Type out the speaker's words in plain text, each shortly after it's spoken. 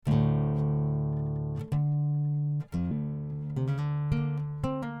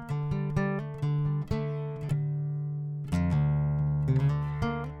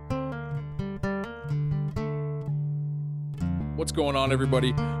What's going on,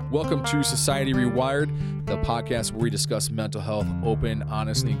 everybody? Welcome to Society Rewired, the podcast where we discuss mental health open,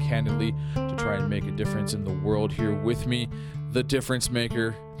 honestly, and candidly to try and make a difference in the world. Here with me, the difference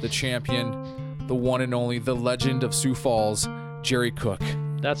maker, the champion, the one and only, the legend of Sioux Falls, Jerry Cook.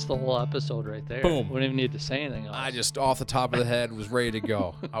 That's the whole episode right there. Boom. Wouldn't even need to say anything else. I just, off the top of the head, was ready to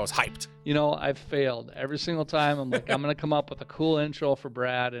go. I was hyped. You know, I've failed every single time. I'm like, I'm going to come up with a cool intro for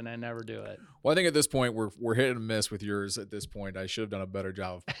Brad, and I never do it. Well, I think at this point, we're hit and miss with yours at this point. I should have done a better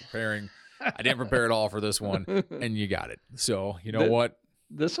job of preparing. I didn't prepare at all for this one, and you got it. So, you know what?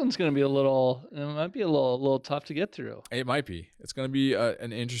 This one's going to be it might be a little tough to get through. It might be. It's going to be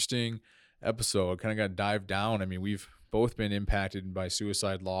an interesting episode. Kind of got to dive down. I mean, we've both been impacted by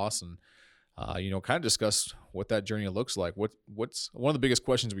suicide loss and, kind of discuss what that journey looks like. What's one of the biggest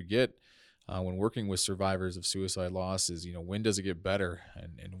questions we get when working with survivors of suicide loss is, when does it get better?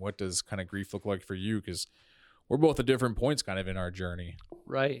 And what does kind of grief look like for you? Because we're both at different points kind of in our journey.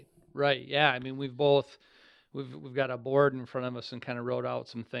 Right. Yeah. I mean, we've got a board in front of us and kind of wrote out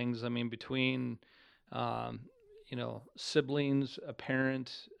some things. I mean, between, siblings, a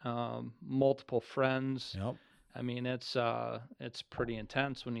parent, multiple friends. Yep. I mean, it's pretty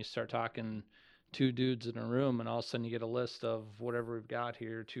intense when you start talking two dudes in a room, and all of a sudden you get a list of whatever we've got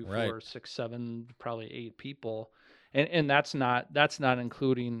here, 2, 4, 6, 7, probably 8 people, and that's not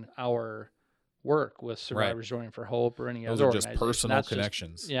including our work with Survivors Joining for Hope or any Those other are just organization. personal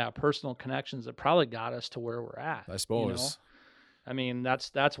connections. Personal connections that probably got us to where we're at. I suppose. I mean,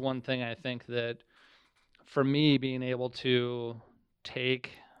 that's one thing I think that for me, being able to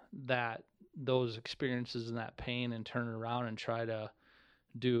take those experiences and that pain and turn it around and try to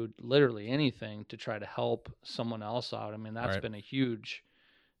do literally anything to try to help someone else out. I mean, that's been a huge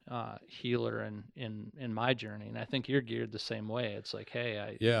healer in my journey. And I think you're geared the same way. It's like,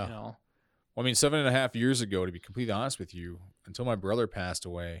 hey, Well, I mean, 7.5 years ago, to be completely honest with you, until my brother passed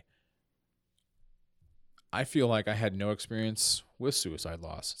away, I feel like I had no experience with suicide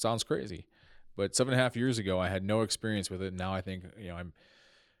loss. It sounds crazy, but 7.5 years ago, I had no experience with it. And now I think, I'm,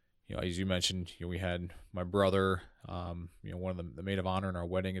 as you mentioned, we had my brother, one of the maid of honor in our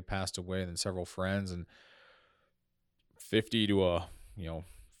wedding had passed away, and then several friends, and 50 to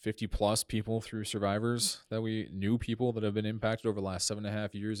 50 plus people through survivors that we knew, people that have been impacted over the last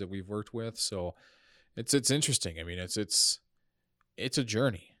 7.5 years that we've worked with. So it's interesting. I mean, it's a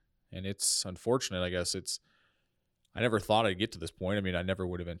journey, and it's unfortunate. I guess I never thought I'd get to this point. I mean, I never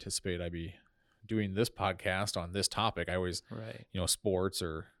would have anticipated I'd be doing this podcast on this topic. I always, sports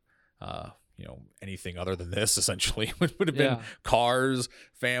or, anything other than this essentially would have been cars,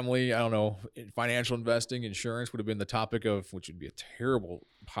 family, I don't know, financial investing, insurance would have been the topic of, which would be a terrible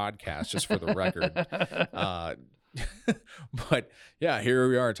podcast just for the record. But yeah, here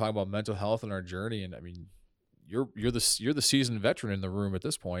we are talking about mental health and our journey. And I mean, you're the seasoned veteran in the room at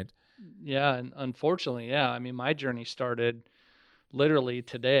this point. Yeah. And unfortunately, I mean, my journey started literally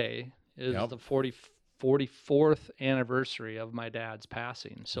today is the 44th anniversary of my dad's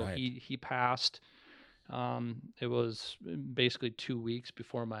passing. So he passed, it was basically 2 weeks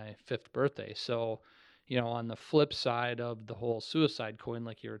before my 5th birthday. So, on the flip side of the whole suicide coin,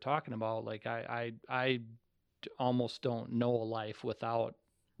 like you were talking about, like I almost don't know a life without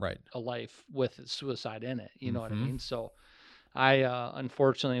a life with suicide in it. You know what I mean? So I,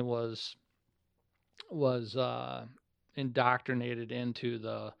 unfortunately was indoctrinated into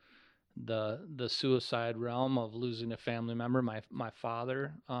the suicide realm of losing a family member, my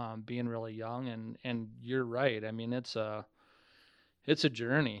father, being really young, and you're right. I mean, it's a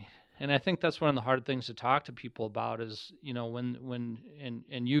journey. And I think that's one of the hard things to talk to people about is, when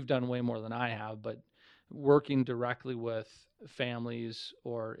you've done way more than I have, but working directly with families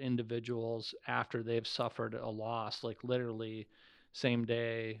or individuals after they've suffered a loss, like literally same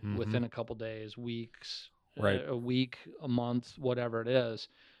day, within a couple days, weeks, a week, a month, whatever it is.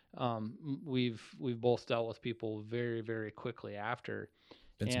 We've both dealt with people very, very quickly after.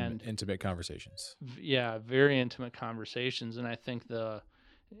 Intimate conversations. Yeah, very intimate conversations. And I think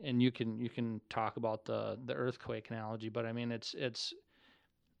and you can talk about the earthquake analogy, but I mean, it's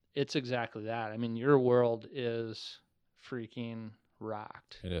exactly that. I mean, your world is freaking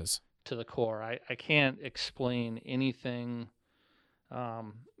rocked. It is. To the core. I can't explain anything.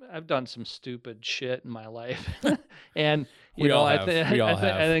 I've done some stupid shit in my life, and I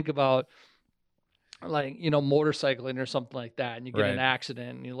think about like motorcycling or something like that, and you get in an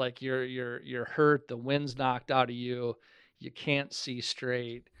accident, and you're hurt, the wind's knocked out of you, you can't see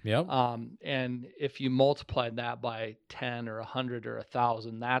straight. Yep. And if you multiplied that by 10 or 100 or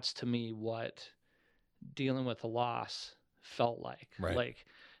 1,000, that's to me what dealing with a loss felt like. Right. Like,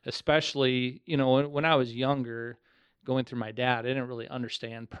 especially when I was younger. going through my dad, I didn't really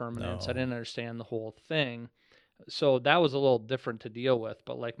understand permanence. I No. didn't understand the whole thing. So that was a little different to deal with.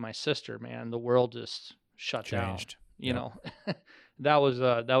 But like my sister, man, the world just shut down. Changed. You Yep. know, that was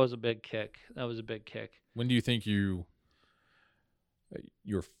a big kick. That was a big kick. When do you think you're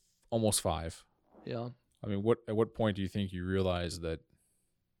almost 5? Yeah. I mean, at what point do you think you realize that?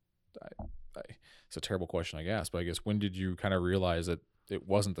 I, it's a terrible question, I guess, but I guess when did you kind of realize that it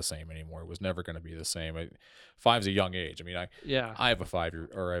wasn't the same anymore? It was never going to be the same. 5's a young age. I mean, Yeah. I have a 5-year,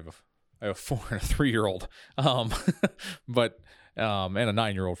 or I have a 4 and a 3-year-old, but and a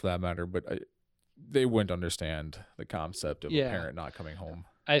 9-year-old for that matter. But they wouldn't understand the concept of a Yeah. parent not coming home.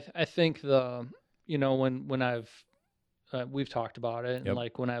 I think when I've we've talked about it, and Yep.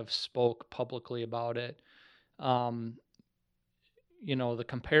 like when I've spoke publicly about it, um, the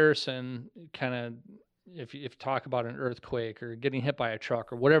comparison kind of, if you talk about an earthquake or getting hit by a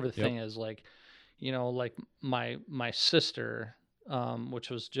truck or whatever the Yep. thing is, like, like my sister, which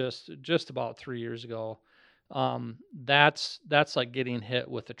was just about 3 years ago, that's like getting hit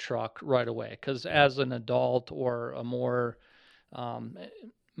with a truck right away. Because as an adult or a more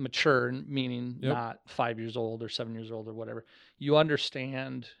mature, meaning Yep. not 5 years old or 7 years old or whatever, you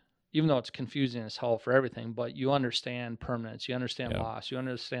understand, even though it's confusing as hell for everything, but you understand permanence, you understand Yep. loss, you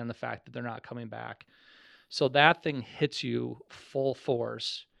understand the fact that they're not coming back. So that thing hits you full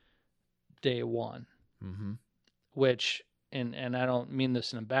force day one, Mm-hmm. which, and I don't mean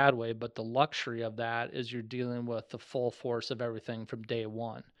this in a bad way, but the luxury of that is you're dealing with the full force of everything from day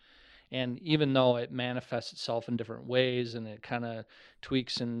one. And even though it manifests itself in different ways and it kind of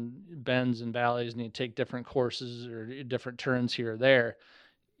tweaks and bends and valleys and you take different courses or different turns here or there,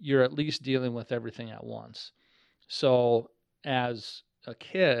 you're at least dealing with everything at once. So as a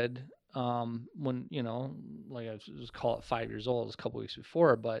kid, when, like I was call it 5 years old, it was a couple weeks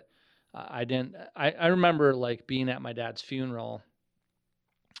before, but I didn't, I remember like being at my dad's funeral,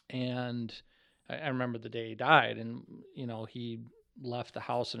 and I remember the day he died, and, he left the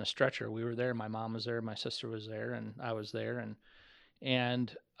house in a stretcher. We were there. My mom was there. My sister was there, and I was there.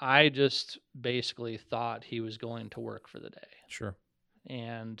 And I just basically thought he was going to work for the day. Sure.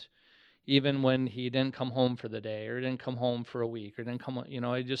 And even when he didn't come home for the day or didn't come home for a week or didn't come,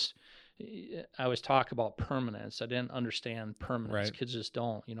 I was talking about permanence. I didn't understand permanence. Right. Kids just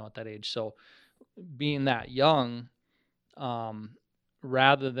don't, at that age. So being that young,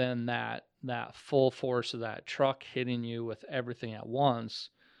 rather than that full force of that truck hitting you with everything at once,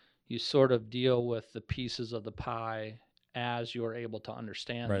 you sort of deal with the pieces of the pie as you're able to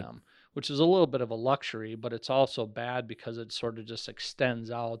understand Right. them, which is a little bit of a luxury, but it's also bad because it sort of just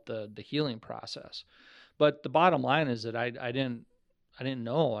extends out the healing process. But the bottom line is that I didn't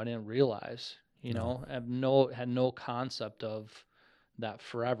know, I didn't realize, No. I had no concept of that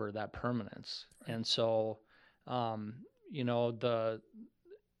forever, that permanence. And so,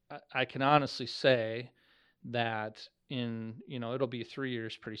 I can honestly say that it'll be 3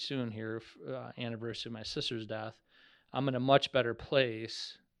 years pretty soon here, anniversary of my sister's death. I'm in a much better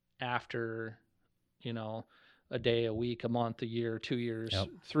place after, a day, a week, a month, a year, 2 years, Yep.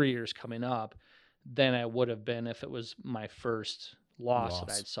 3 years coming up than I would have been if it was my first loss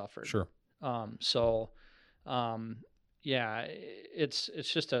that I'd suffered. Sure. Yeah, it's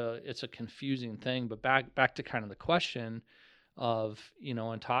just it's a confusing thing. But back to kind of the question of,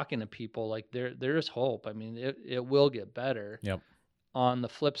 and talking to people, like there is hope. I mean, it will get better. Yep. On the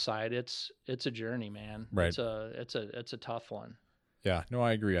flip side, it's a journey, man. Right. It's a tough one. Yeah. No,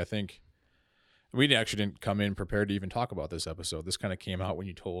 I agree. I think we actually didn't come in prepared to even talk about this episode. This kind of came out when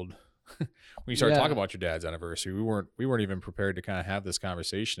you told when you started talking about your dad's anniversary. We weren't even prepared to kind of have this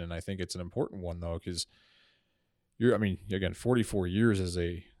conversation, and I think it's an important one though, because again, 44 years is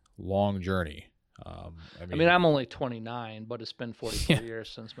a long journey. I mean, I'm only 29, but it's been 44 years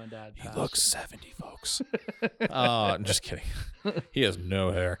since my dad passed. He looks 70, folks. I'm just kidding. He has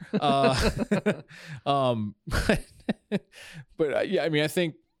no hair. But yeah, I mean, I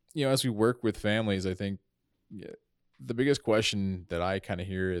think, as we work with families, I think the biggest question that I kind of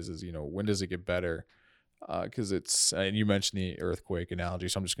hear is, when does it get better? Because and you mentioned the earthquake analogy,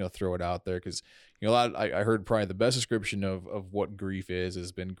 so I'm just going to throw it out there because, I heard probably the best description of what grief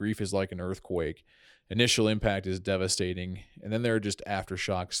has been grief is like an earthquake. Initial impact is devastating, and then there are just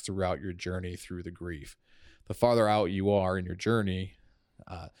aftershocks throughout your journey through the grief. The farther out you are in your journey,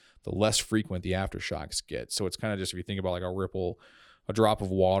 the less frequent the aftershocks get. So it's kind of just, if you think about like a drop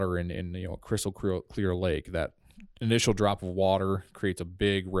of water in a crystal clear lake, that initial drop of water creates a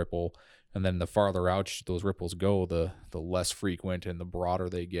big ripple. And then the farther out those ripples go, the less frequent and the broader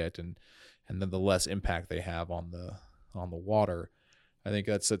they get, and then the less impact they have on the water. I think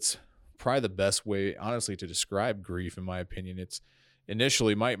that's probably the best way, honestly, to describe grief, in my opinion. It's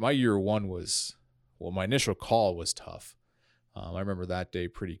initially my year one was, well, my initial call was tough. I remember that day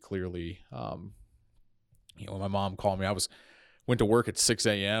pretty clearly. When my mom called me, went to work at 6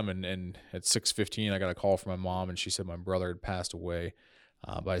 a.m. and at 6:15 I got a call from my mom, and she said my brother had passed away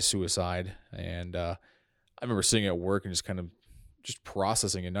by suicide. And I remember sitting at work and just kind of just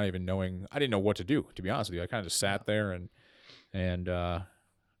processing and not even knowing. I didn't know what to do, to be honest with you. I kind of just sat there, and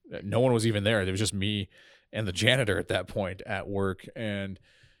no one was even there. It was just me and the janitor at that point at work. And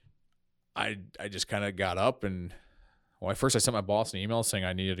I just kind of got up and, well, first I sent my boss an email saying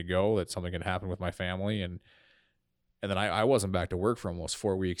I needed to go, that something had happened with my family. And then I wasn't back to work for almost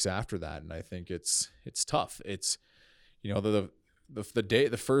 4 weeks after that. And I think it's tough. It's, the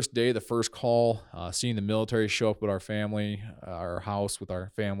first call, seeing the military show up with our family, our house with our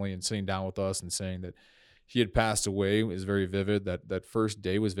family, and sitting down with us and saying that he had passed away is very vivid. That first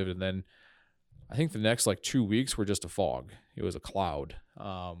day was vivid. And then I think the next 2 weeks were just a fog. It was a cloud.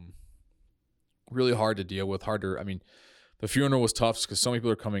 Really hard to deal with. The funeral was tough because some people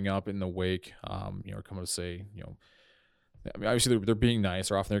are coming up in the wake, are coming to say, obviously they're being nice.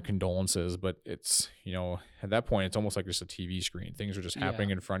 They're offering their condolences, but it's, at that point, it's almost like just a TV screen. Things are just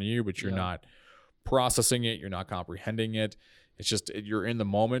happening in front of you, but you're not processing it. You're not comprehending it. It's just, you're in the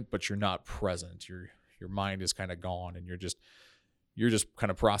moment, but you're not present. Your mind is kind of gone, and you're just kind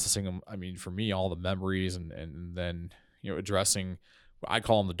of processing them. I mean, for me, all the memories and then, addressing, I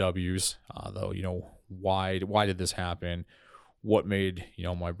call them the W's, though, why did this happen? What made,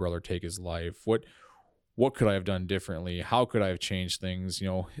 my brother take his life? What could I have done differently? How could I have changed things?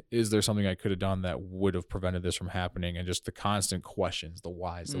 Is there something I could have done that would have prevented this from happening? And just the constant questions, the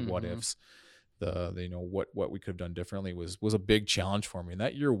whys, the what ifs, what we could have done differently was a big challenge for me. And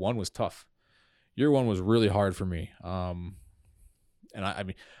that year one was tough. Year one was really hard for me. And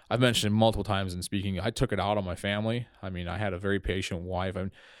I've mentioned multiple times in speaking, I took it out on my family. I had a very patient wife.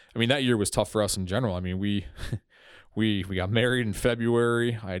 That year was tough for us in general. We got married in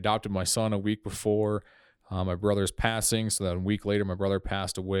February. I adopted my son a week before my brother's passing. So then a week later, my brother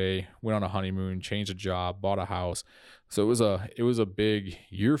passed away, went on a honeymoon, changed a job, bought a house. So it was a big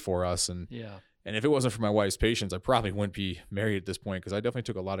year for us. And if it wasn't for my wife's patience, I probably wouldn't be married at this point, because I definitely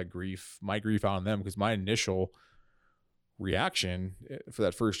took a lot of my grief out on them, because my initial reaction for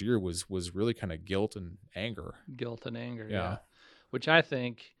that first year was really kind of guilt and anger. Yeah. Which I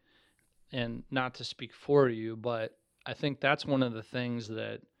think, and not to speak for you, but I think that's one of the things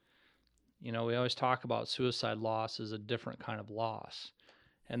that, we always talk about suicide loss as a different kind of loss.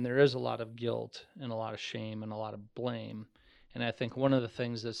 And there is a lot of guilt and a lot of shame and a lot of blame. And I think one of the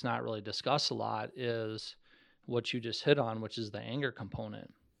things that's not really discussed a lot is what you just hit on, which is the anger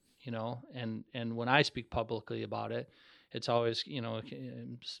component, and when I speak publicly about it, it's always,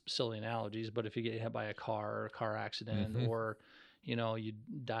 silly analogies, but if you get hit by a car or a car accident, mm-hmm. or, you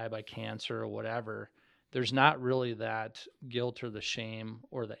die by cancer or whatever, there's not really that guilt or the shame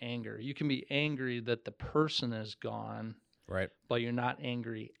or the anger. You can be angry that the person is gone, right? But you're not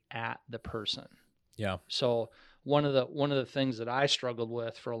angry at the person. Yeah. So one of the things that I struggled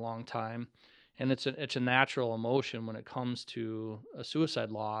with for a long time, and it's a natural emotion when it comes to a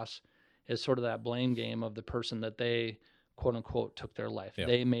suicide loss, is sort of that blame game of the person that they, quote unquote, took their life. Yep.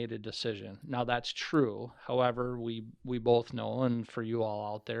 They made a decision. Now that's true. However, we both know, and for you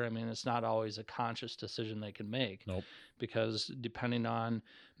all out there, it's not always a conscious decision they can make. Nope. Because depending on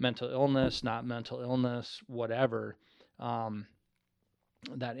mental illness, not mental illness, whatever,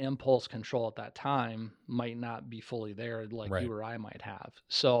 that impulse control at that time might not be fully there, like right. you or I might have.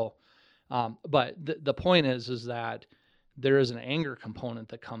 So, but the point is that there is an anger component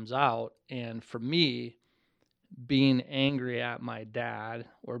that comes out. And for me, being angry at my dad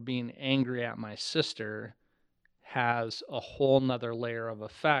or being angry at my sister has a whole nother layer of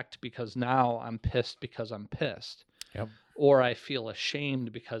effect, because now I'm pissed because I'm pissed. Yep. Or I feel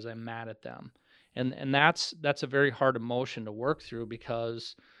ashamed because I'm mad at them. And that's a very hard emotion to work through,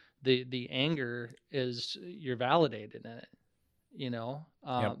 because the anger is, you're validated in it,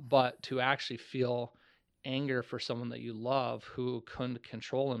 yep. But to actually feel anger for someone that you love who couldn't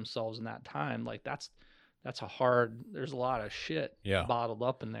control themselves in that time, that's a hard, there's a lot of shit bottled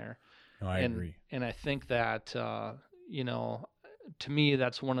up in there. No, I agree. And I think that, to me,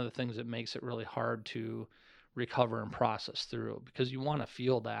 that's one of the things that makes it really hard to recover and process through, because you want to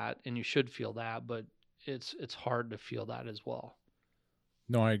feel that and you should feel that, but it's hard to feel that as well.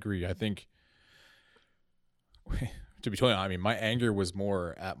 No, I agree. I think, to be totally honest, my anger was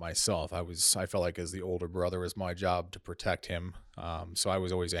more at myself. I felt like as the older brother, it was my job to protect him. So I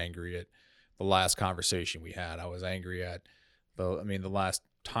was always angry at the last conversation we had. I was angry at the last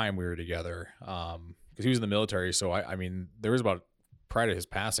time we were together. Because he was in the military, so I mean, there was about prior to his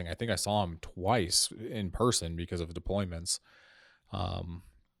passing, I think I saw him twice in person because of deployments. Um,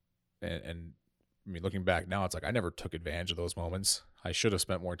 and I mean, looking back now, it's like I never took advantage of those moments. I should have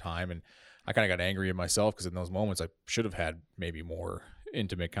spent more time, and I kind of got angry at myself because in those moments I should have had maybe more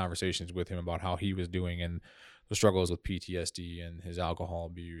intimate conversations with him about how he was doing and the struggles with PTSD and his alcohol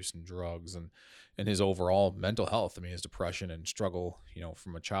abuse and drugs and his overall mental health. I mean, his depression and struggle,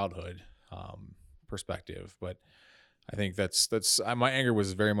 from a childhood perspective. But I think my anger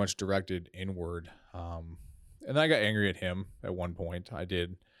was very much directed inward, and I got angry at him at one point. I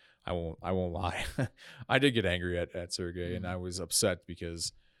did. I won't lie. I did get angry at Sergey, and I was upset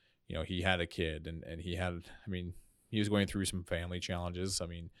because, he had a kid and I mean, he was going through some family challenges. I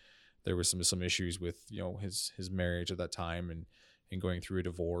mean, there was some issues with, his marriage at that time and going through a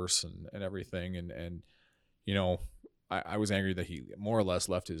divorce and everything. And, I was angry that he more or less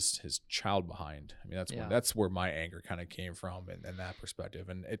left his child behind. I mean, that's where my anger kind of came from and that perspective.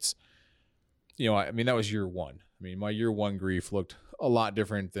 And it's, I mean, that was year one. I mean, my year one grief looked a lot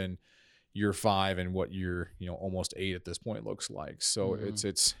different than year 5 and what year, almost 8 at this point looks like. So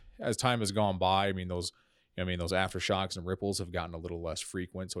it's as time has gone by, I mean, those aftershocks and ripples have gotten a little less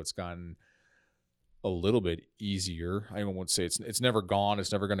frequent. So it's gotten a little bit easier. I won't say it's never gone.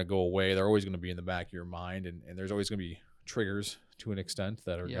 It's never going to go away. They're always going to be in the back of your mind. And there's always going to be triggers to an extent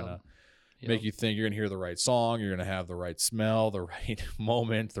that are going to make you think you're going to hear the right song. You're going to have the right smell, the right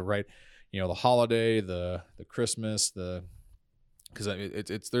moment, the right, the holiday, the Christmas, because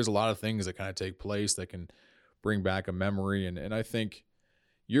it's there's a lot of things that kind of take place that can bring back a memory. And I think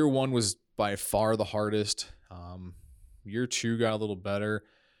year 1 was by far the hardest. Year 2 got a little better.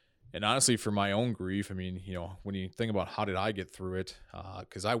 And honestly, for my own grief, I mean, when you think about how did I get through it,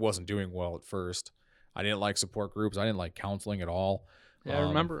 because I wasn't doing well at first. I didn't like support groups. I didn't like counseling at all. Yeah, I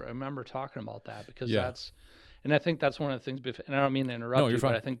remember talking about that because and I think that's one of the things, and I don't mean to interrupt you,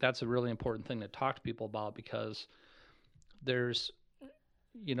 but I think that's a really important thing to talk to people about because there's,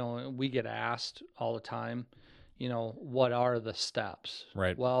 we get asked all the time, what are the steps?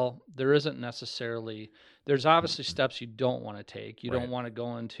 Right. Well, there isn't necessarily, there's obviously steps you don't want to take. You don't want to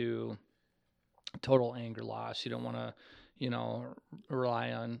go into total anger loss. You don't want to,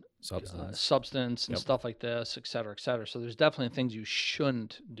 rely on substance and stuff like this, et cetera, et cetera. So there's definitely things you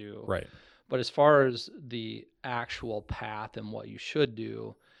shouldn't do. Right. But as far as the actual path and what you should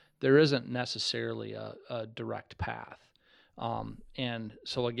do, there isn't necessarily a direct path. And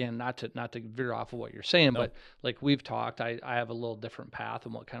so again, not to veer off of what you're saying, but like we've talked, I have a little different path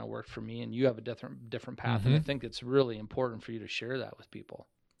and what kind of worked for me, and you have a different path. And I think it's really important for you to share that with people.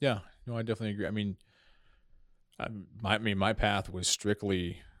 Yeah, no, I definitely agree. I mean, my path was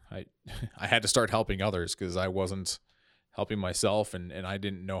strictly, I had to start helping others because I wasn't helping myself and I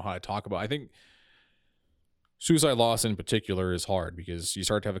didn't know how to talk about it. I think suicide loss in particular is hard because you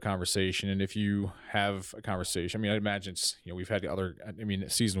start to have a conversation, and if you have a conversation, I mean, I imagine it's, we've had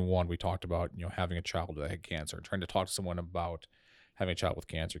season 1, we talked about, having a child that had cancer. Trying to talk to someone about having a child with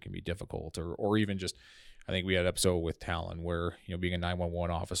cancer can be difficult, or even just, I think we had an episode with Talon where, being a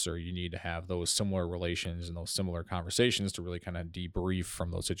 911 officer, you need to have those similar relations and those similar conversations to really kind of debrief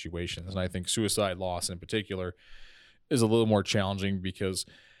from those situations. And I think suicide loss in particular is a little more challenging because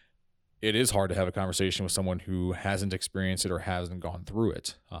it is hard to have a conversation with someone who hasn't experienced it or hasn't gone through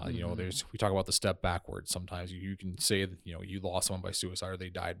it. We talk about the step backwards. Sometimes you can say that, you lost someone by suicide, or they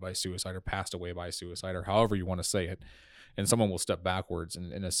died by suicide, or passed away by suicide, or however you want to say it. And someone will step backwards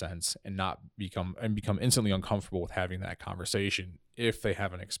in a sense and not become instantly uncomfortable with having that conversation if they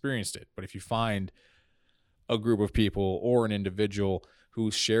haven't experienced it. But if you find a group of people or an individual who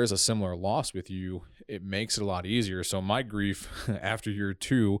shares a similar loss with you, it makes it a lot easier. So my grief after year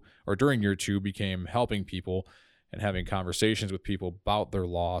 2 or during year 2 became helping people and having conversations with people about their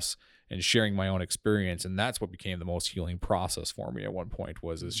loss and sharing my own experience. And that's what became the most healing process for me at one point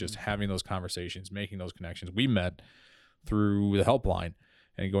is just having those conversations, making those connections. We met through the helpline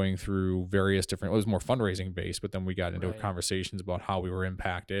and going through various different, it was more fundraising based, but then we got into conversations about how we were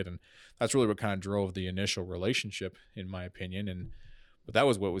impacted. And that's really what kind of drove the initial relationship, in my opinion. But that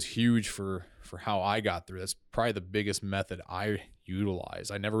was what was huge for how I got through. That's probably the biggest method I utilize.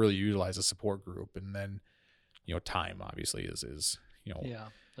 I never really utilized a support group. And then, time obviously is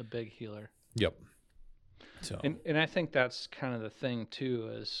a big healer. Yep. So, and I think that's kind of the thing too,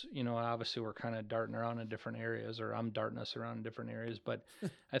 is, obviously we're kind of darting around in different areas, or I'm darting us around in different areas, but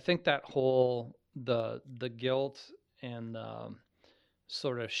I think that whole, the guilt and the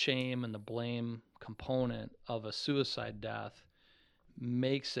sort of shame and the blame component of a suicide death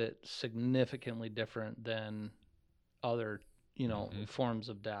makes it significantly different than other Mm-hmm. forms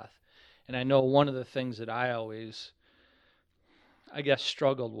of death. And I know one of the things that I always, I guess,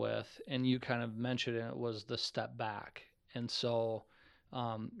 struggled with, and you kind of mentioned it, was the step back. And so,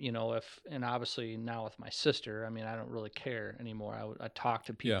 and obviously now with my sister, I mean, I don't really care anymore. I talk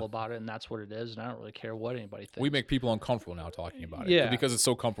to Yeah. people about it, and that's what it is, and I don't really care what anybody thinks. We make people uncomfortable now talking about it Yeah. because it's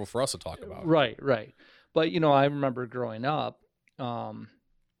so comfortable for us to talk about. Right. But, I remember growing up,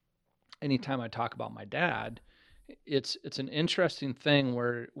 anytime I talk about my dad, it's an interesting thing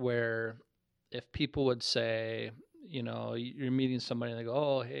where if people would say, you're meeting somebody and they go,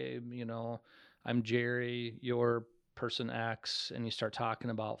 oh, hey, I'm Jerry, you're person X, and you start talking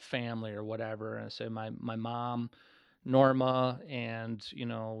about family or whatever, and I say my mom Norma, and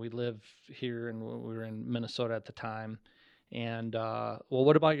we live here, and we were in Minnesota at the time, and well,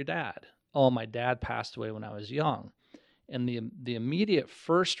 what about your dad? Oh, my dad passed away when I was young. And the immediate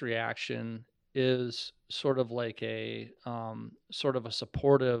first reaction is sort of like a sort of a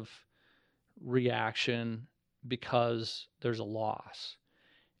supportive reaction because there's a loss.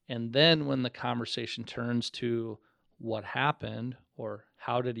 And then when the conversation turns to what happened or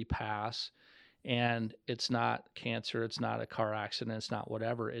how did he pass, and it's not cancer, it's not a car accident, it's not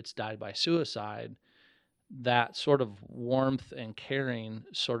whatever, it's died by suicide, that sort of warmth and caring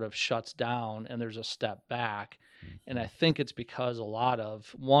sort of shuts down and there's a step back. And I think it's because a lot of,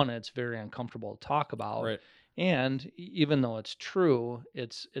 one, it's very uncomfortable to talk about. Right. And even though it's true,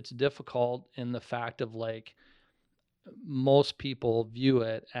 it's difficult in the fact of like most people view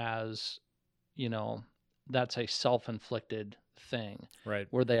it as, that's a self-inflicted thing. Right.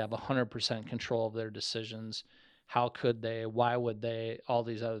 Where they have 100% control of their decisions. How could they? Why would they? All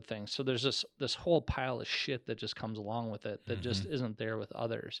these other things. So there's this whole pile of shit that just comes along with it that just isn't there with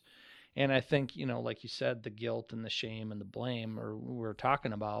others. And I think, like you said, the guilt and the shame and the blame, or we were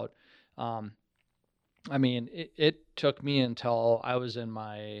talking about, I mean, it took me until I was in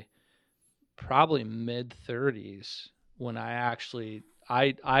my probably mid 30s when I actually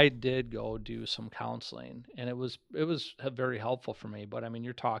I did go do some counseling, and it was very helpful for me. But I mean,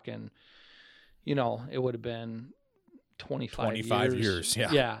 you're talking, it would have been 25 years.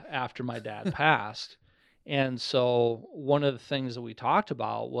 Yeah, after my dad passed. And so one of the things that we talked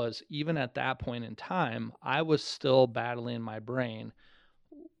about was, even at that point in time, I was still battling my brain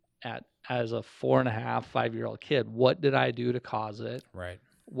as a 4.5, 5-year-old kid. What did I do to cause it? Right.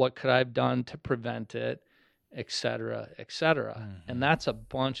 What could I have done to prevent it, et cetera, et cetera. And that's a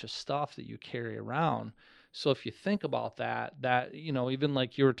bunch of stuff that you carry around. So if you think about that, even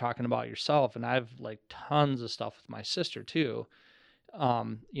like you were talking about yourself, and I've like tons of stuff with my sister too.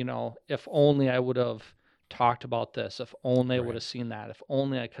 If only I would have talked about this, if only I would have seen that, if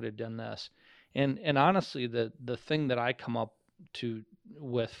only I could have done this. And honestly, the thing that I come up to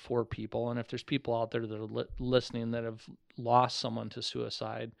with for people, and if there's people out there that are listening that have lost someone to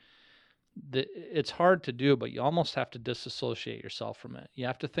suicide, it's hard to do, but you almost have to disassociate yourself from it. You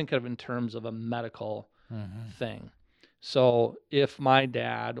have to think of it in terms of a medical thing. So if my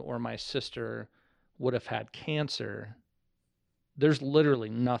dad or my sister would have had cancer, there's literally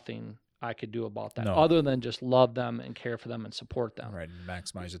nothing I could do about that other than just love them and care for them and support them. Right. And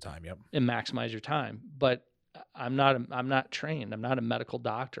maximize the time. Yep. And maximize your time. But I'm not trained. I'm not a medical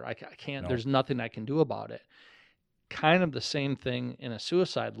doctor. I can't, there's nothing I can do about it. Kind of the same thing in a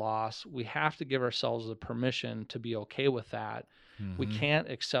suicide loss. We have to give ourselves the permission to be okay with that. We can't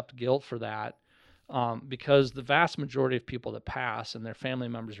accept guilt for that, because the vast majority of people that pass and their family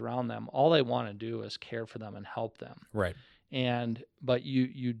members around them, all they want to do is care for them and help them. Right. But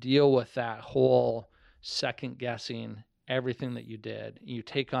you deal with that whole second guessing everything that you did. You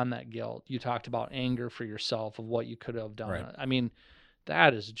take on that guilt. You talked about anger for yourself of what you could have done. Right. I mean,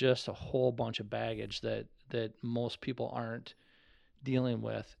 that is just a whole bunch of baggage that most people aren't dealing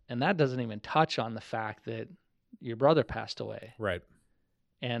with. And that doesn't even touch on the fact that your brother passed away. Right.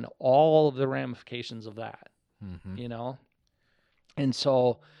 And all of the ramifications of that, And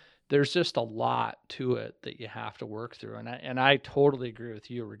so there's just a lot to it that you have to work through. And I totally agree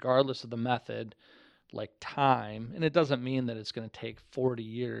with you, regardless of the method, like time. And it doesn't mean that it's going to take 40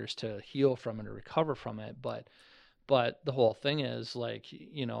 years to heal from it or recover from it. But the whole thing is, like,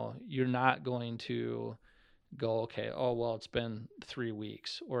 you're not going to go, okay, oh, well, it's been 3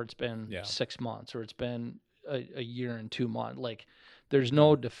 weeks, or it's been 6 months, or it's been a year and 2 months. Like, there's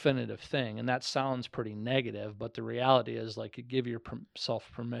no definitive thing. And that sounds pretty negative, but the reality is, like, you give yourself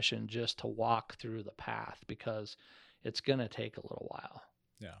permission just to walk through the path, because it's going to take a little while.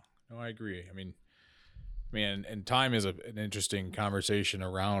 Yeah, no, I agree. I mean, and time is an interesting conversation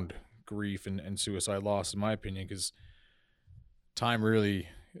around grief and suicide loss, in my opinion, because time really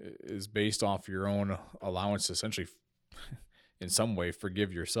is based off your own allowance to essentially in some way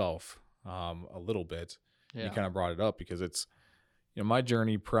forgive yourself a little bit. And you Yeah. kind of brought it up because it's, my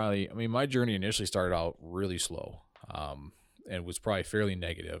journey my journey initially started out really slow, and was probably fairly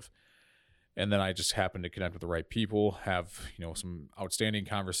negative. And then I just happened to connect with the right people, have, some outstanding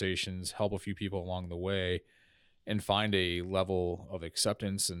conversations, help a few people along the way, and find a level of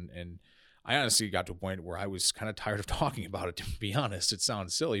acceptance. And I honestly got to a point where I was kind of tired of talking about it, to be honest. It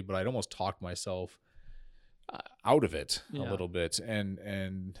sounds silly, but I'd almost talked myself out of it a Yeah. little bit. And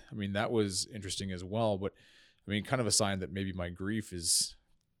I mean, that was interesting as well. But I mean, kind of a sign that maybe my grief is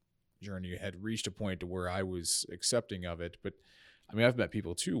journey had reached a point to where I was accepting of it. But I mean, I've met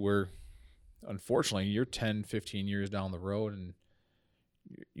people too where unfortunately you're 10, 15 years down the road and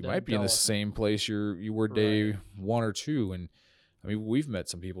you Then might be in the develop. same place you were day Right. 1 or 2. And I mean, we've met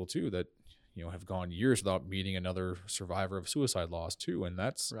some people too that, have gone years without meeting another survivor of suicide loss too. And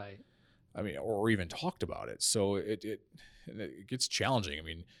that's, Right. I mean, or even talked about it. So it gets challenging. I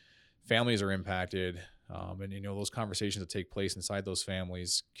mean, families are impacted. And those conversations that take place inside those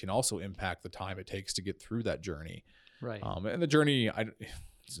families can also impact the time it takes to get through that journey. Right. And the journey, it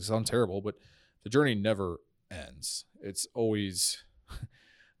sounds terrible, but the journey never ends. It's always,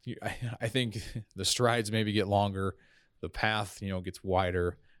 I think the strides maybe get longer, the path, gets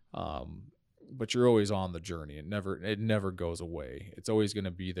wider, but you're always on the journey. It never goes away. It's always going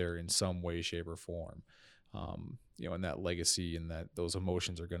to be there in some way, shape, or form. And that legacy and that those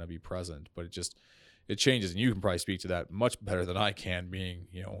emotions are going to be present, but it changes. And you can probably speak to that much better than I can, being,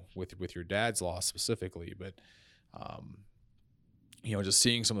 with your dad's loss specifically. But, just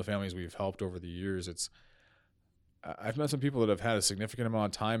seeing some of the families we've helped over the years, I've met some people that have had a significant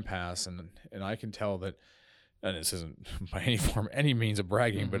amount of time pass, and I can tell that, and this isn't by any means of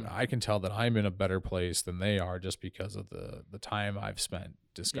bragging, but I can tell that I'm in a better place than they are just because of the time I've spent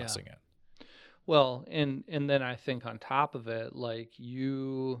Yeah. discussing it. Well, and then I think on top of it, like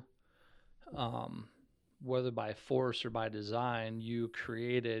you, whether by force or by design, you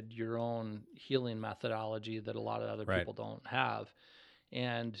created your own healing methodology that a lot of other Right. people don't have.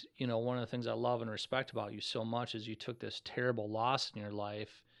 And one of the things I love and respect about you so much is you took this terrible loss in your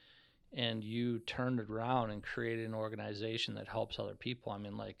life and you turned it around and created an organization that helps other people. I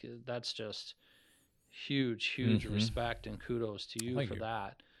mean, like that's just huge Mm-hmm. respect and kudos to you Thank for you.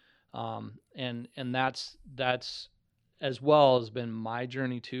 that. And that's as well has been my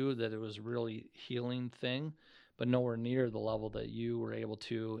journey too. That it was a really healing thing, but nowhere near the level that you were able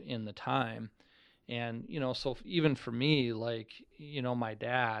to in the time. And so even for me, like my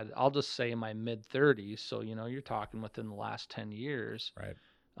dad, I'll just say my mid 30s. So you're talking within the last 10 years. Right.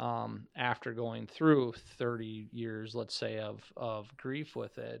 After going through 30 years, let's say, of grief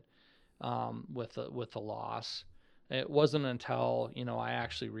with it, with the loss. It wasn't until I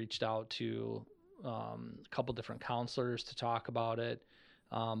actually reached out to a couple different counselors to talk about it,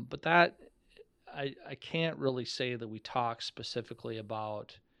 but that I can't really say that we talk specifically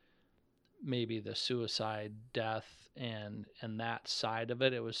about maybe the suicide, death, and that side of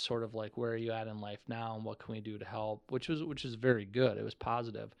it. It was sort of like, where are you at in life now, and what can we do to help? Which is very good. It was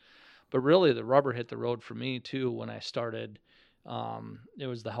positive, but really the rubber hit the road for me too when I started. It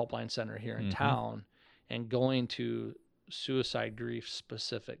was the Helpline Center here in Mm-hmm. town, and going to suicide grief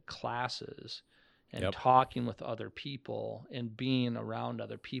specific classes and Yep. talking with other people and being around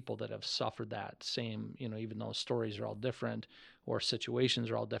other people that have suffered that same, even though stories are all different or situations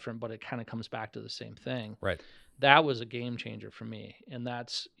are all different, but it kind of comes back to the same thing. Right. That was a game changer for me. And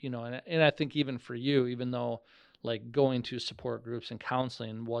that's, and I think even for you, even though like going to support groups and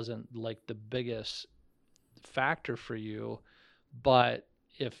counseling wasn't like the biggest factor for you, but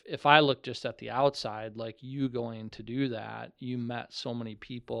if I look just at the outside, like you going to do that, you met so many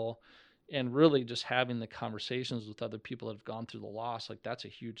people, and really just having the conversations with other people that have gone through the loss, like that's a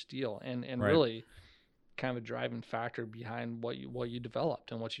huge deal, and Right. really kind of a driving factor behind what you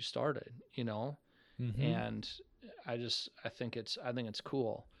developed and what you started, Mm-hmm. and I think it's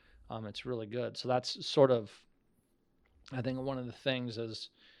cool. It's really good. So that's sort of, I think, one of the things is,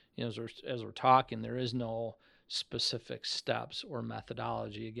 as we're talking, there is no specific steps or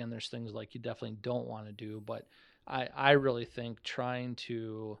methodology. Again, there's things like you definitely don't want to do, but I really think trying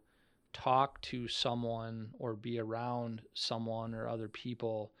to talk to someone or be around someone or other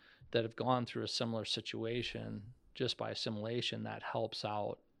people that have gone through a similar situation, just by assimilation, that helps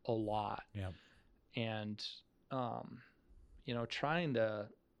out a lot. Yeah. And um, trying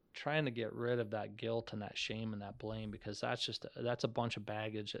to get rid of that guilt and that shame and that blame, because that's a bunch of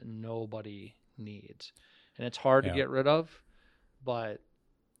baggage that nobody needs, and it's hard to Yeah. get rid of, but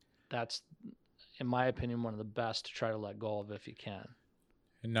that's, in my opinion, one of the best to try to let go of if you can.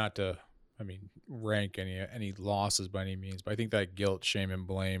 And not to, rank any losses by any means, but I think that guilt, shame, and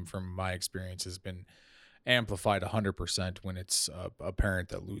blame from my experience has been amplified 100% when it's a parent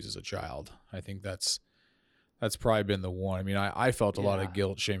that loses a child. I think that's probably been the one. I mean, I felt a lot of Yeah.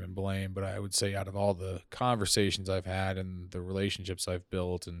 guilt, shame, and blame, but I would say out of all the conversations I've had and the relationships I've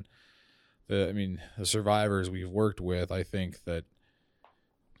built and the survivors we've worked with, I think that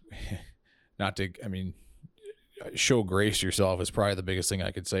not to, I mean, show grace to yourself is probably the biggest thing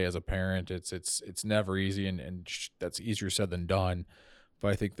I could say as a parent. It's never easy, and that's easier said than done.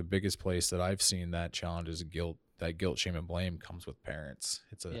 But I think the biggest place that I've seen that challenge is guilt. That guilt, shame, and blame comes with parents.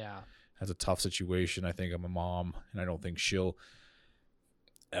 Yeah. That's a tough situation. I think I'm a mom, and I don't think she'll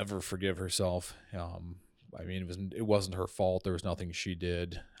ever forgive herself. It wasn't her fault. There was nothing she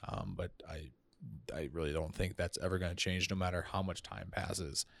did. But I really don't think that's ever going to change, no matter how much time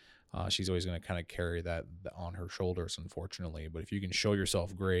passes. She's always going to kind of carry that on her shoulders, unfortunately. But if you can show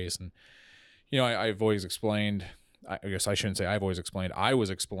yourself grace, and I've always explained. I guess I shouldn't say I've always explained. I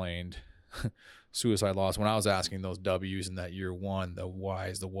was explained suicide loss when I was asking those W's in that year one, the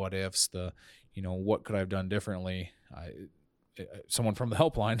whys, the what ifs, the what could I have done differently. Someone from the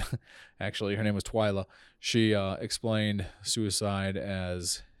helpline, actually, her name was Twyla. She explained suicide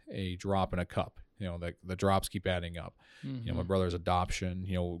as a drop in a cup. The drops keep adding up. Mm-hmm. My brother's adoption,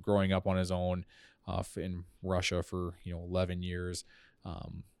 growing up on his own in Russia for 11 years,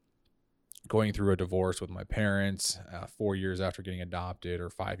 going through a divorce with my parents 4 years after getting adopted, or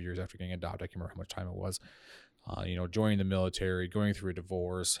 5 years after getting adopted. I can't remember how much time it was. Joining the military, going through a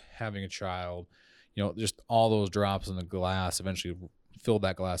divorce, having a child, just all those drops in the glass eventually filled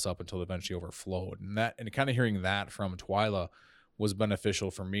that glass up until it eventually overflowed. And kind of hearing that from Twyla was beneficial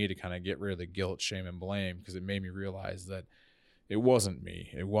for me to kind of get rid of the guilt, shame, and blame, because it made me realize that it wasn't me.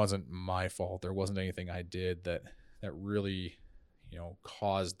 It wasn't my fault. There wasn't anything I did that really,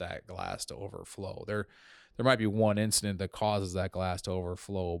 caused that glass to overflow. There might be one incident that causes that glass to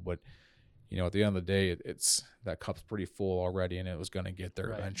overflow, but at the end of the day, it's that cup's pretty full already, and it was going to get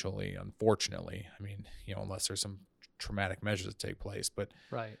there eventually, unfortunately. Unless there's some traumatic measures that take place, but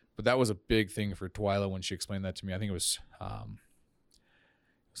that was a big thing for Twyla when she explained that to me. I think it was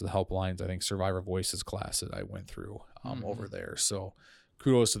the helplines, I think Survivor Voices class that I went through over there. So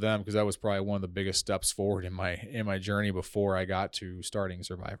kudos to them, because that was probably one of the biggest steps forward in my journey before I got to starting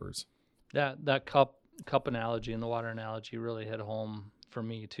Survivors. That cup analogy and the water analogy really hit home for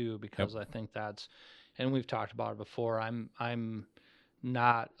me too, because I think that's, and we've talked about it before. I'm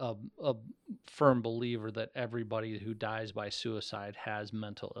not a firm believer that everybody who dies by suicide has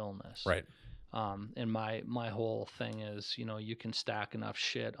mental illness. Right. And my whole thing is, you can stack enough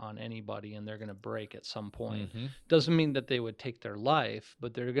shit on anybody and they're going to break at some point. Mm-hmm. Doesn't mean that they would take their life,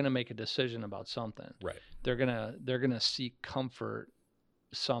 but they're going to make a decision about something. Right. They're going to seek comfort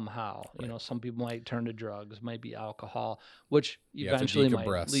somehow. Right. Some people might turn to drugs, might be alcohol, which you eventually have to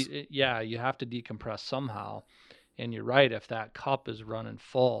decompress. you have to decompress somehow. And you're right, if that cup is running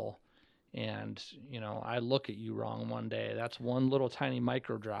full, and I look at you wrong one day, that's one little tiny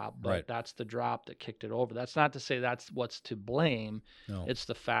micro drop, but that's the drop that kicked it over. That's not to say that's what's to blame. No. It's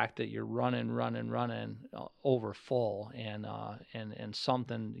the fact that you're running over full, and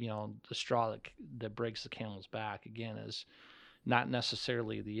something, the straw that breaks the camel's back, again, is not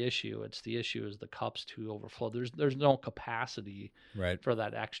necessarily the issue. It's the issue is the cup's too overflow. There's no capacity for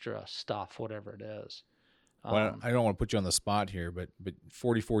that extra stuff, whatever it is. Well, I don't want to put you on the spot here, but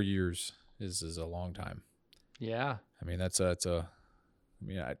 44 years is a long time. Yeah.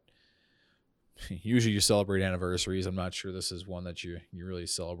 Usually you celebrate anniversaries. I'm not sure this is one that you really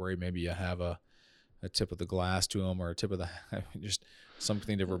celebrate. Maybe you have a tip of the glass to them, or a tip of just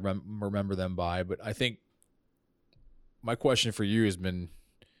something to remember them by. But I think my question for you has been,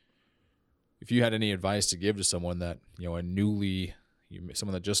 if you had any advice to give to someone that,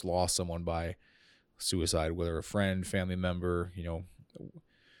 someone that just lost someone by suicide, whether a friend, family member,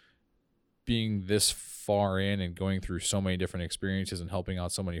 being this far in and going through so many different experiences and helping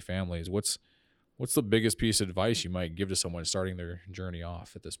out so many families, what's the biggest piece of advice you might give to someone starting their journey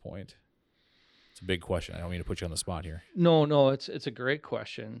off at this point? It's a big question. I don't mean to put you on the spot here. No, it's a great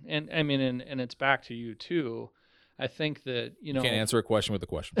question. And I mean, and it's back to you too. I think that, you can't answer a question with a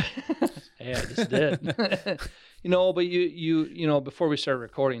question. Hey, I just did. But you before we started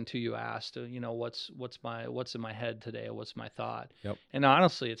recording too, you asked, what's in my head today? What's my thought? Yep. And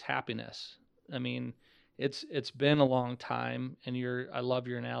honestly, it's happiness. I mean, it's been a long time, and I love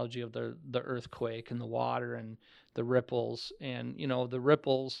your analogy of the earthquake and the water and the ripples, and the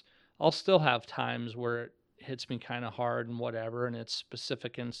ripples. I'll still have times where hits me kind of hard and whatever, and it's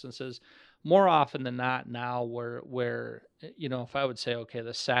specific instances. More often than not now, where if I would say, okay,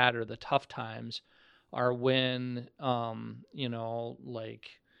 the sad or the tough times are when like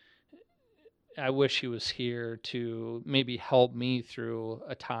I wish he was here to maybe help me through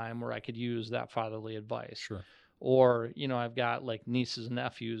a time where I could use that fatherly advice. Sure. Or, I've got like nieces and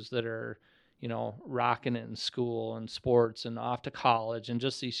nephews that are, rocking it in school and sports and off to college and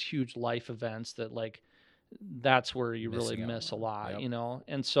just these huge life events that like that's where you really Missing out miss a on. lot, Yep.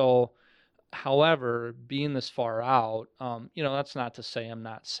 And so, however, being this far out, that's not to say I'm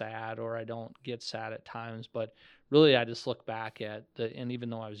not sad or I don't get sad at times, but really I just look back at and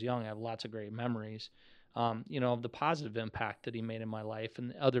even though I was young, I have lots of great memories, of the positive impact that he made in my life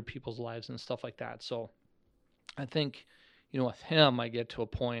and other people's lives and stuff like that. So I think, with him, I get to a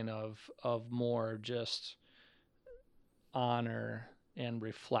point of more just honor and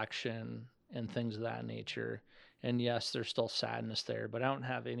reflection and things of that nature. And yes, there's still sadness there, but I don't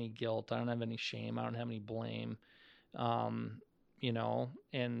have any guilt. I don't have any shame. I don't have any blame. And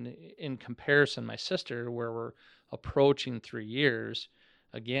in comparison, my sister, where we're approaching 3 years,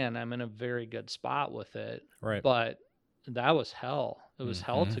 again, I'm in a very good spot with it. Right. But that was hell. It was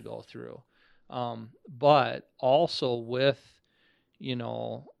hell Mhm. to go through. But also with, you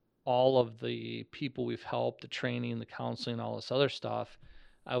know, all of the people we've helped, the training, the counseling, all this other stuff,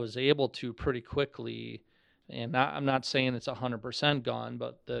 I was able to pretty quickly, and I'm not saying it's 100% gone,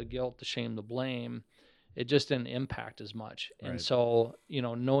 but the guilt, the shame, the blame, it just didn't impact as much. And Right. so,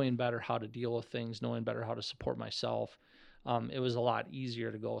 knowing better how to deal with things, knowing better how to support myself, it was a lot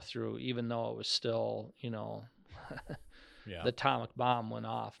easier to go through, even though it was still, Yeah. the atomic bomb went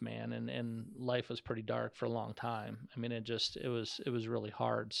off, man, and life was pretty dark for a long time. I mean, it was really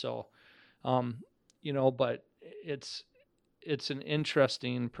hard. So, but it's an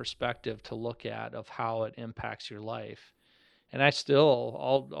interesting perspective to look at of how it impacts your life. And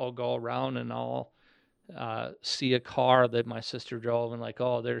I'll go around and I'll see a car that my sister drove and like,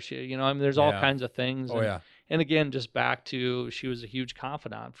 oh, there she, I mean, there's all Yeah. kinds of things. Oh and yeah. and again, just back to, she was a huge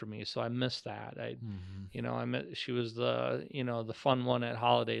confidant for me, so I miss that. Mhm. She was the fun one at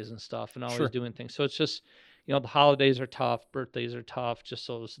holidays and stuff, and always Sure. doing things. So it's just, the holidays are tough, birthdays are tough, just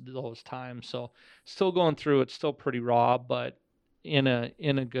those times. So still going through it, still pretty raw, but in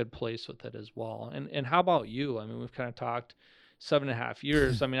a good place with it as well. And how about you? I mean, we've kind of talked 7.5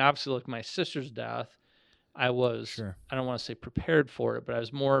 years. I mean, obviously, like my sister's death, Sure. I don't want to say prepared for it, but I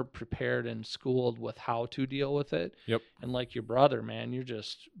was more prepared and schooled with how to deal with it. Yep. And like your brother, man, you're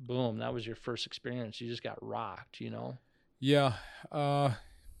just boom, that was your first experience. You just got rocked. Yeah. If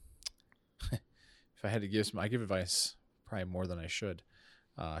I had to I give advice probably more than I should.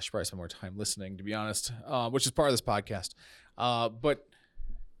 I should probably spend more time listening, to be honest, which is part of this podcast. But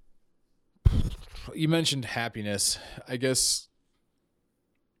you mentioned happiness. I guess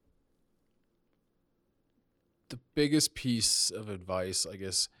the biggest piece of advice, I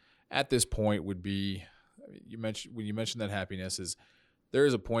guess, at this point would be, when you mentioned that happiness is, there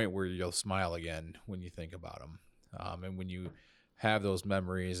is a point where you'll smile again when you think about them, and when you have those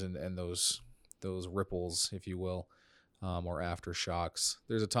memories and those ripples, if you will, or aftershocks.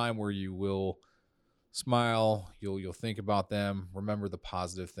 There's a time where you will smile. You'll think about them, remember the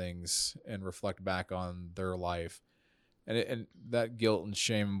positive things, and reflect back on their life. And that guilt and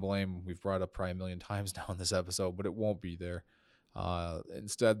shame and blame we've brought up probably a million times now in this episode, but it won't be there.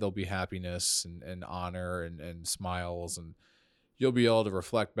 Instead, there'll be happiness and honor and smiles, and you'll be able to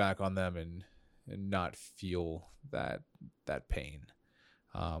reflect back on them and not feel that pain.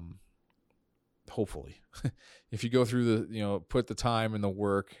 Hopefully, if you go through put the time and the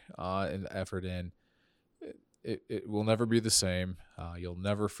work and the effort in, it will never be the same. You'll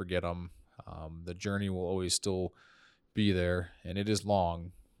never forget them. The journey will always still be there, and it is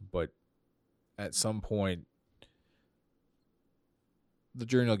long, but at some point, the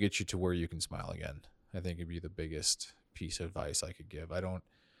journey will get you to where you can smile again. I think it'd be the biggest piece of advice I could give.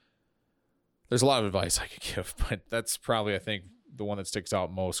 There's a lot of advice I could give, but that's probably, I think, the one that sticks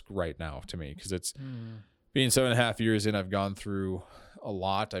out most right now to me, because it's being 7.5 years in, I've gone through a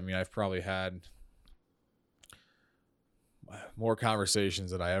lot. I mean, I've probably had more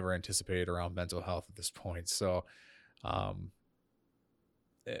conversations than I ever anticipated around mental health at this point. So, and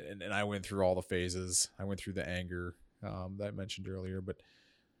I went through all the phases. I went through the anger that I mentioned earlier, but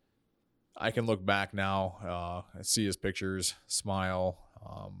I can look back now, see his pictures, smile.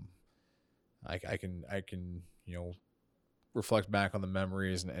 I can reflect back on the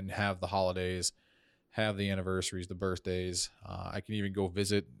memories and have the holidays, have the anniversaries, the birthdays. I can even go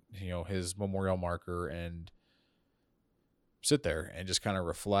visit, his memorial marker and sit there and just kind of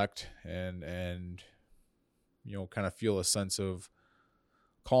reflect and kind of feel a sense of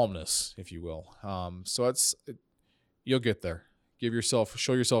calmness, if you will. So you'll get there.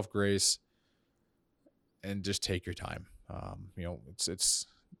 Show yourself grace, and just take your time.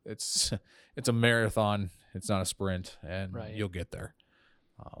 It's a marathon. It's not a sprint, and Right. you'll get there.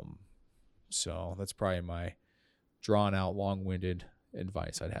 So that's probably my drawn out, long-winded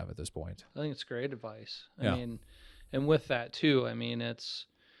advice I'd have at this point. I think it's great advice. Yeah. I mean, and with that too, I mean,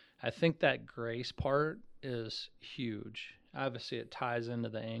 I think that grace part is huge. Obviously, it ties into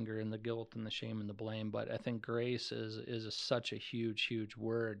the anger and the guilt and the shame and the blame, but I think grace is such a huge, huge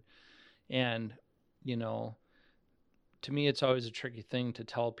word. And, to me, it's always a tricky thing to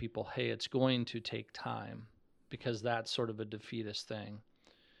tell people, hey, it's going to take time, because that's sort of a defeatist thing.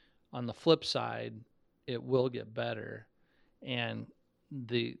 On the flip side, it will get better. And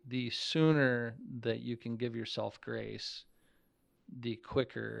the sooner that you can give yourself grace, the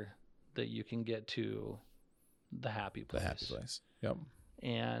quicker that you can get to the happy place. The happy place. Yep.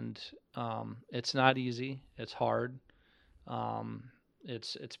 And it's not easy. It's hard.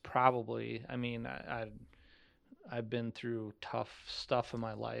 It's probably, I mean, I've been through tough stuff in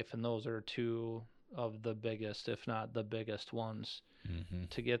my life, and those are two of the biggest, if not the biggest ones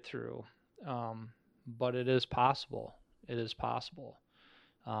to get through. But it is possible. It is possible.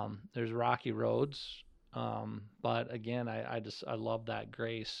 There's rocky roads. But again, I love that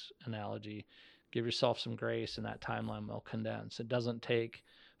grace analogy. Give yourself some grace, and that timeline will condense. It doesn't take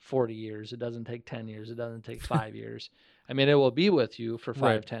 40 years. It doesn't take 10 years. It doesn't take 5 years. I mean, it will be with you for 5,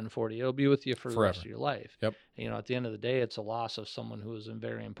 Right. 10, 40. It'll be with you for the Forever. rest of your life. Yep. At the end of the day, it's a loss of someone who is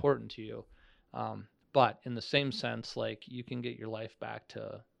very important to you. But in the same sense, like, you can get your life back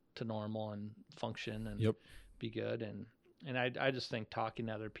to normal and function and Yep. be good. And I just think talking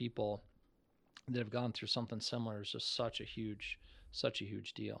to other people that have gone through something similar is just such a huge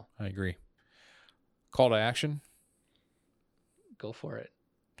deal. I agree. Call to action. Go for it.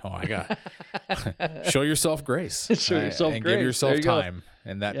 Oh, I got show yourself grace. Show yourself and grace. give yourself There you go. time,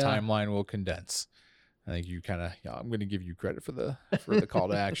 and that Yeah. timeline will condense. I think you kind of. I'm going to give you credit for the call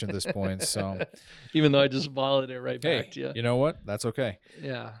to action at this point. So, Even though I just followed it right hey, back to you. you know what? That's okay.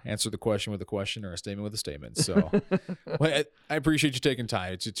 Yeah. Answer the question with a question, or a statement with a statement. So, well, I appreciate you taking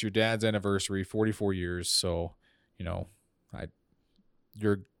time. It's your dad's anniversary, 44 years. So, you've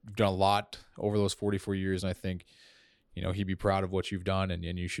done a lot over those 44 years, and I think, he'd be proud of what you've done, and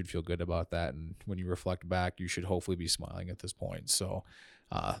you should feel good about that. And when you reflect back, you should hopefully be smiling at this point. So,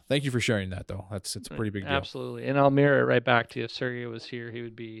 thank you for sharing that, though. It's a pretty big deal. Absolutely. And I'll mirror it right back to you. If Sergey was here, he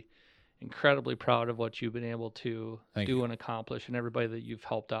would be incredibly proud of what you've been able to Thank do you. and accomplish, and everybody that you've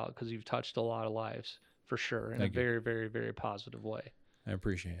helped out, because you've touched a lot of lives for sure in Thank a you. very, very, very positive way. I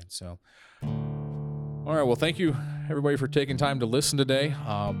appreciate it. So, all right. Well, thank you, everybody, for taking time to listen today.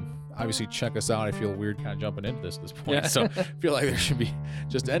 Obviously, check us out. I feel weird kind of jumping into this at this point. Yeah. So, I feel like there should be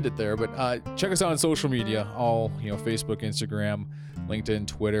just end it there. But check us out on social media, all, Facebook, Instagram, LinkedIn,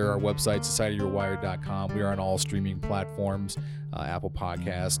 Twitter, our website, societyyourwired.com. We are on all streaming platforms, Apple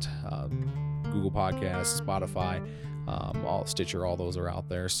Podcast, Google Podcasts, Spotify, all Stitcher, all those are out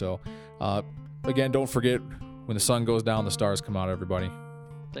there. So, again, don't forget, when the sun goes down, the stars come out, everybody.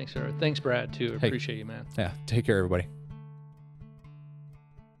 Thanks, sir. Thanks, Brad, too. Hey. Appreciate you, man. Yeah. Take care, everybody.